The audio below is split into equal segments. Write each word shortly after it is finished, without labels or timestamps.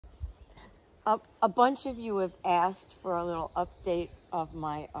A bunch of you have asked for a little update of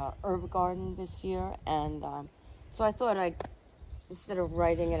my herb garden this year, and so I thought I'd, instead of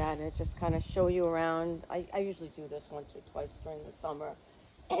writing it out, I'd just kind of show you around. I usually do this once or twice during the summer.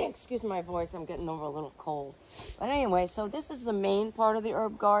 Excuse my voice, I'm getting over a little cold. But anyway, so this is the main part of the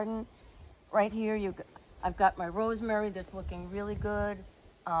herb garden. Right here, I've got my rosemary that's looking really good.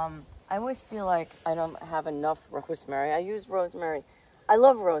 I always feel like I don't have enough rosemary. I use rosemary. I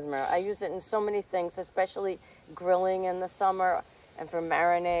love rosemary. I use it in so many things, especially grilling in the summer and for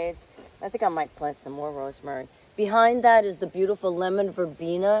marinades. I think I might plant some more rosemary. Behind that is the beautiful lemon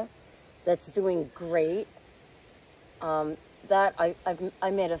verbena that's doing great. That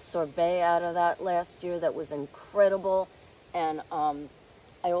I made a sorbet out of that last year that was incredible. And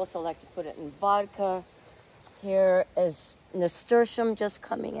I also like to put it in vodka. Here is nasturtium just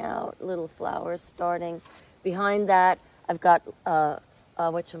coming out, little flowers starting. Behind that, I've got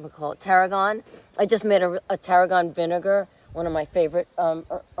whatchamacallit, tarragon. I just made a tarragon vinegar, one of my favorite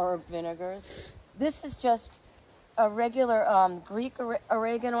herb vinegars. This is just a regular Greek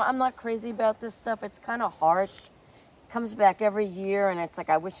oregano. I'm not crazy about this stuff. It's kind of harsh. It comes back every year, and it's like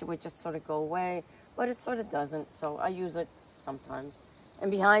I wish it would just sort of go away, but it sort of doesn't, so I use it sometimes. And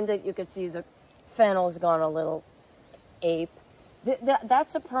behind it, you can see the fennel's gone a little ape.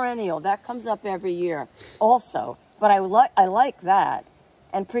 That's a perennial. That comes up every year also, but I like that.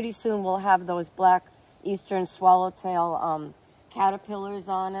 And pretty soon we'll have those black eastern swallowtail caterpillars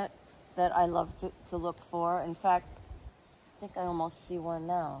on it that I love to look for. In fact, I think I almost see one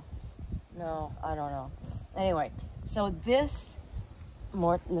now. No, I don't know. Anyway, so this,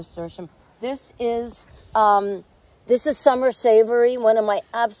 more nasturtium, this is summer savory, one of my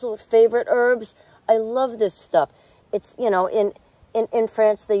absolute favorite herbs. I love this stuff. It's, you know, in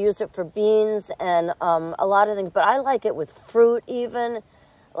France they use it for beans and a lot of things, but I like it with fruit even,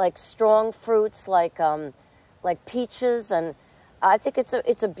 like strong fruits like peaches, and I think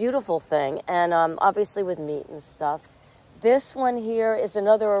it's a beautiful thing, and obviously with meat and stuff. This one here is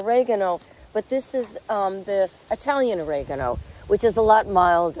another oregano, but this is the Italian oregano, which is a lot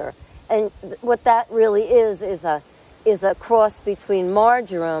milder. And what that really is a cross between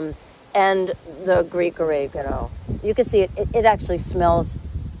marjoram and the Greek oregano. You can see it actually smells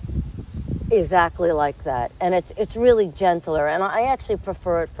exactly like that, and it's really gentler, and I actually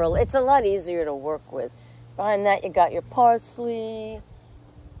prefer it it's a lot easier to work with. Behind that you got your parsley,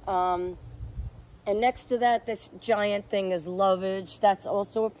 and next to that, this giant thing is lovage. That's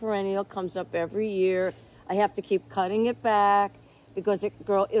also a perennial, comes up every year. I have to keep cutting it back because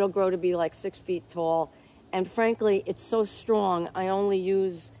it'll grow to be like 6 feet tall, and frankly it's so strong I only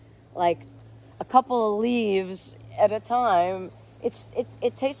use like a couple of leaves at a time.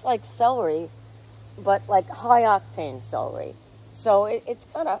 It tastes like celery, but like high octane celery. So it's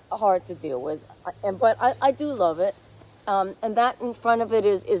kind of hard to deal with, but I do love it. And that in front of it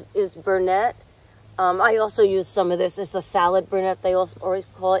is burnet. I also use some of this. It's the salad burnet, they always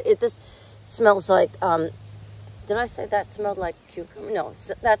call it. This smells like, did I say that smelled like cucumber? No,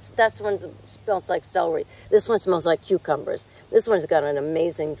 that's one that smells like celery. This one smells like cucumbers. This one's got an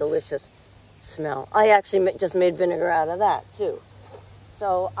amazing, delicious smell. I actually just made vinegar out of that too.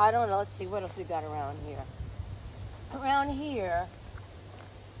 So I don't know. Let's see what else we got around here. Around here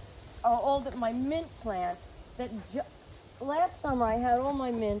are all my mint plants that last summer I had all my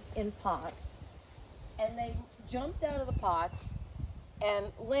mint in pots, and they jumped out of the pots and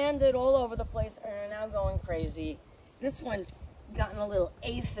landed all over the place and are now going crazy. This one's gotten a little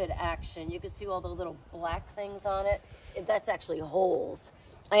aphid action. You can see all the little black things on it. That's actually holes.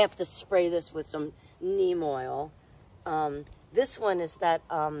 I have to spray this with some neem oil. This one is that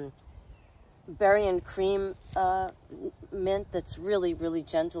berry and cream mint that's really, really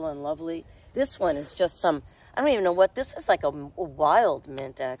gentle and lovely. This one is just some, I don't even know what, this is like a wild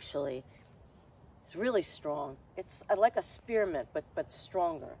mint actually. It's really strong. It's like a spearmint, but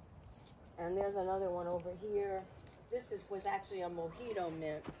stronger. And there's another one over here. This was actually a mojito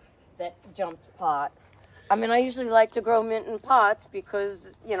mint that jumped pot. I mean, I usually like to grow mint in pots because,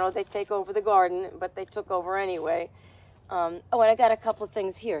 you know, they take over the garden, but they took over anyway. Oh, and I got a couple of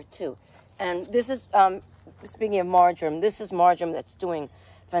things here, too. And this is, speaking of marjoram, this is marjoram that's doing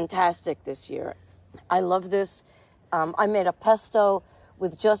fantastic this year. I love this. I made a pesto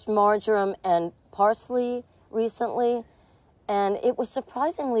with just marjoram and parsley recently, and it was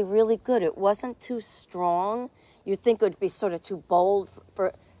surprisingly really good. It wasn't too strong. You'd think it would be sort of too bold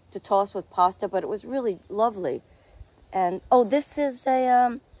to toss with pasta, but it was really lovely. And, oh, this is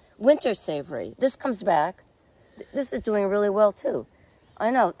a winter savory. This comes back. This is doing really well, too. I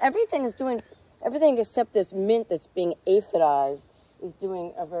know. Everything except this mint that's being aphidized is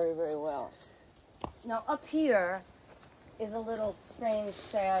doing very, very well. Now up here is a little strange,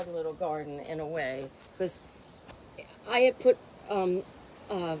 sad little garden in a way, because I had put a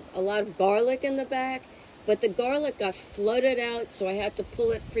lot of garlic in the back, but the garlic got flooded out, so I had to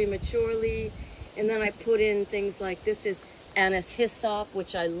pull it prematurely. And then I put in things like, this is anise hyssop,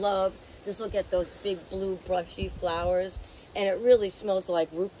 which I love. This will get those big blue brushy flowers, and it really smells like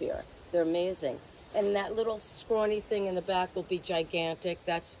root beer. They're amazing. And that little scrawny thing in the back will be gigantic.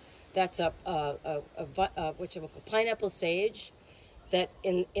 That's a pineapple sage that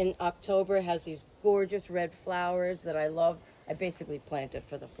in October has these gorgeous red flowers that I love. I basically planted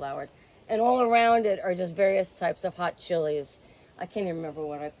for the flowers. And all around it are just various types of hot chilies. I can't even remember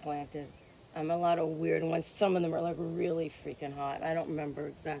what I planted. A lot of weird ones. Some of them are like really freaking hot. I don't remember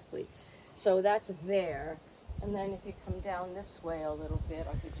exactly. So that's there. And then if you come down this way a little bit,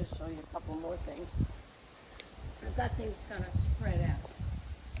 I could just show you a couple more things. I've got things kind of spread out.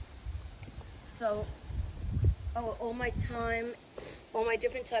 So, all my thyme, all my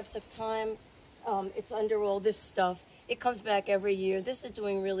different types of thyme, it's under all this stuff. It comes back every year. This is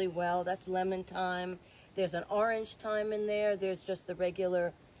doing really well. That's lemon thyme. There's an orange thyme in there. There's just the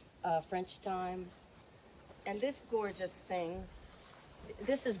regular French thyme. And this gorgeous thing,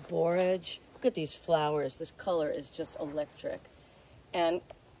 this is borage. Look at these flowers. This color is just electric. And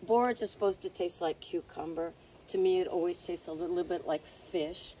borage is supposed to taste like cucumber. To me, it always tastes a little bit like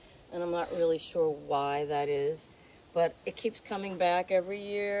fish, and I'm not really sure why that is. But it keeps coming back every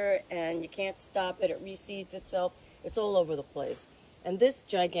year, and you can't stop it. It reseeds itself. It's all over the place. And this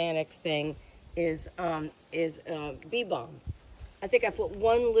gigantic thing is bee balm. I think I put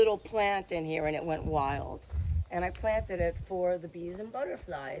one little plant in here and it went wild. And I planted it for the bees and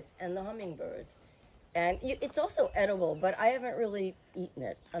butterflies and the hummingbirds. And it's also edible, but I haven't really eaten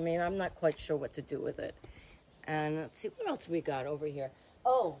it. I mean, I'm not quite sure what to do with it. And let's see, what else we got over here?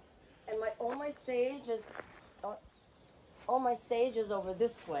 Oh, and all my sage is over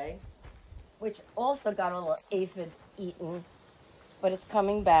this way, which also got a little aphid eaten, but it's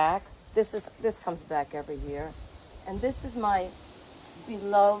coming back. This comes back every year. And this is my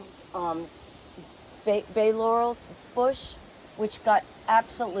beloved bay laurel bush, which got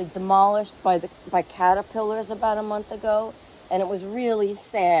absolutely demolished by caterpillars about a month ago, and it was really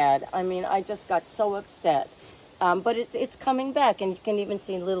sad. I mean, I just got so upset. But it's coming back, and you can even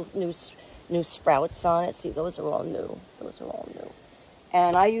see little new sprouts on it. See, those are all new. Those are all new.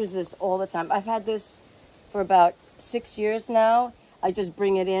 And I use this all the time. I've had this for about 6 years now. I just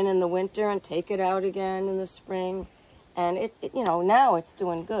bring it in the winter and take it out again in the spring. And it now it's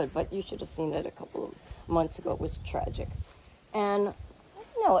doing good, but you should have seen it a couple of months ago. It was tragic. And,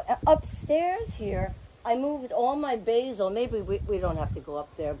 upstairs here, I moved all my basil. Maybe we don't have to go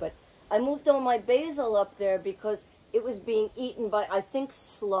up there, but I moved all my basil up there because it was being eaten by, I think,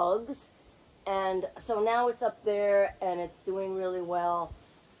 slugs. And so now it's up there, and it's doing really well.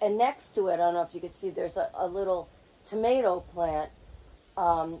 And next to it, I don't know if you can see, there's a little tomato plant.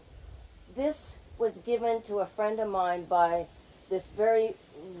 This was given to a friend of mine by this very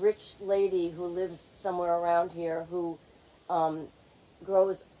rich lady who lives somewhere around here who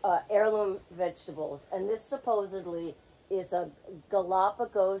grows heirloom vegetables. And this supposedly is a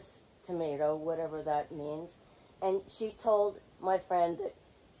Galapagos tomato, whatever that means. And she told my friend that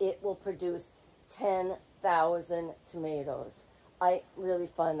it will produce 10,000 tomatoes. I really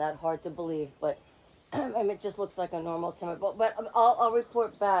find that hard to believe, but I mean, it just looks like a normal tomato. But I'll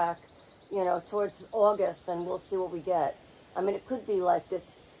report back, towards August, and we'll see what we get. I mean, it could be like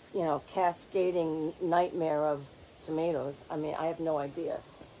this, cascading nightmare of tomatoes. I mean, I have no idea,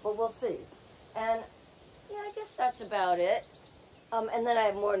 but we'll see. And yeah, I guess that's about it. And then I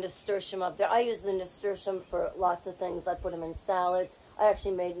have more nasturtium up there. I use the nasturtium for lots of things. I put them in salads. I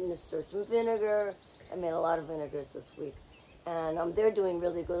actually made nasturtium vinegar. I made a lot of vinegars this week. And they're doing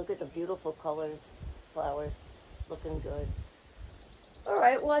really good. Look at the beautiful colors, flowers, looking good. All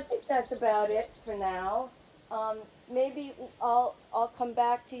right, well, I think that's about it for now. Maybe I'll come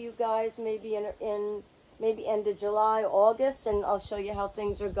back to you guys maybe in maybe end of July, August, and I'll show you how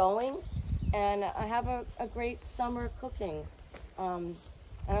things are going. And I have a great summer cooking. And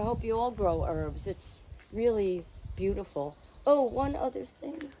I hope you all grow herbs. It's really beautiful. Oh, one other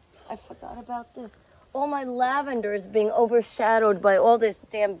thing. I forgot about this. All my lavender is being overshadowed by all this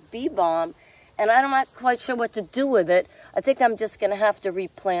damn bee balm, and I'm not quite sure what to do with it. I think I'm just going to have to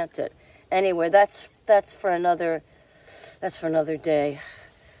replant it. Anyway, that's for another day.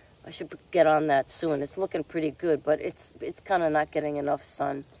 I should get on that soon. It's looking pretty good, but it's kind of not getting enough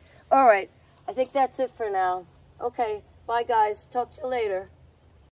sun. All right, I think that's it for now. Okay. Bye, guys. Talk to you later.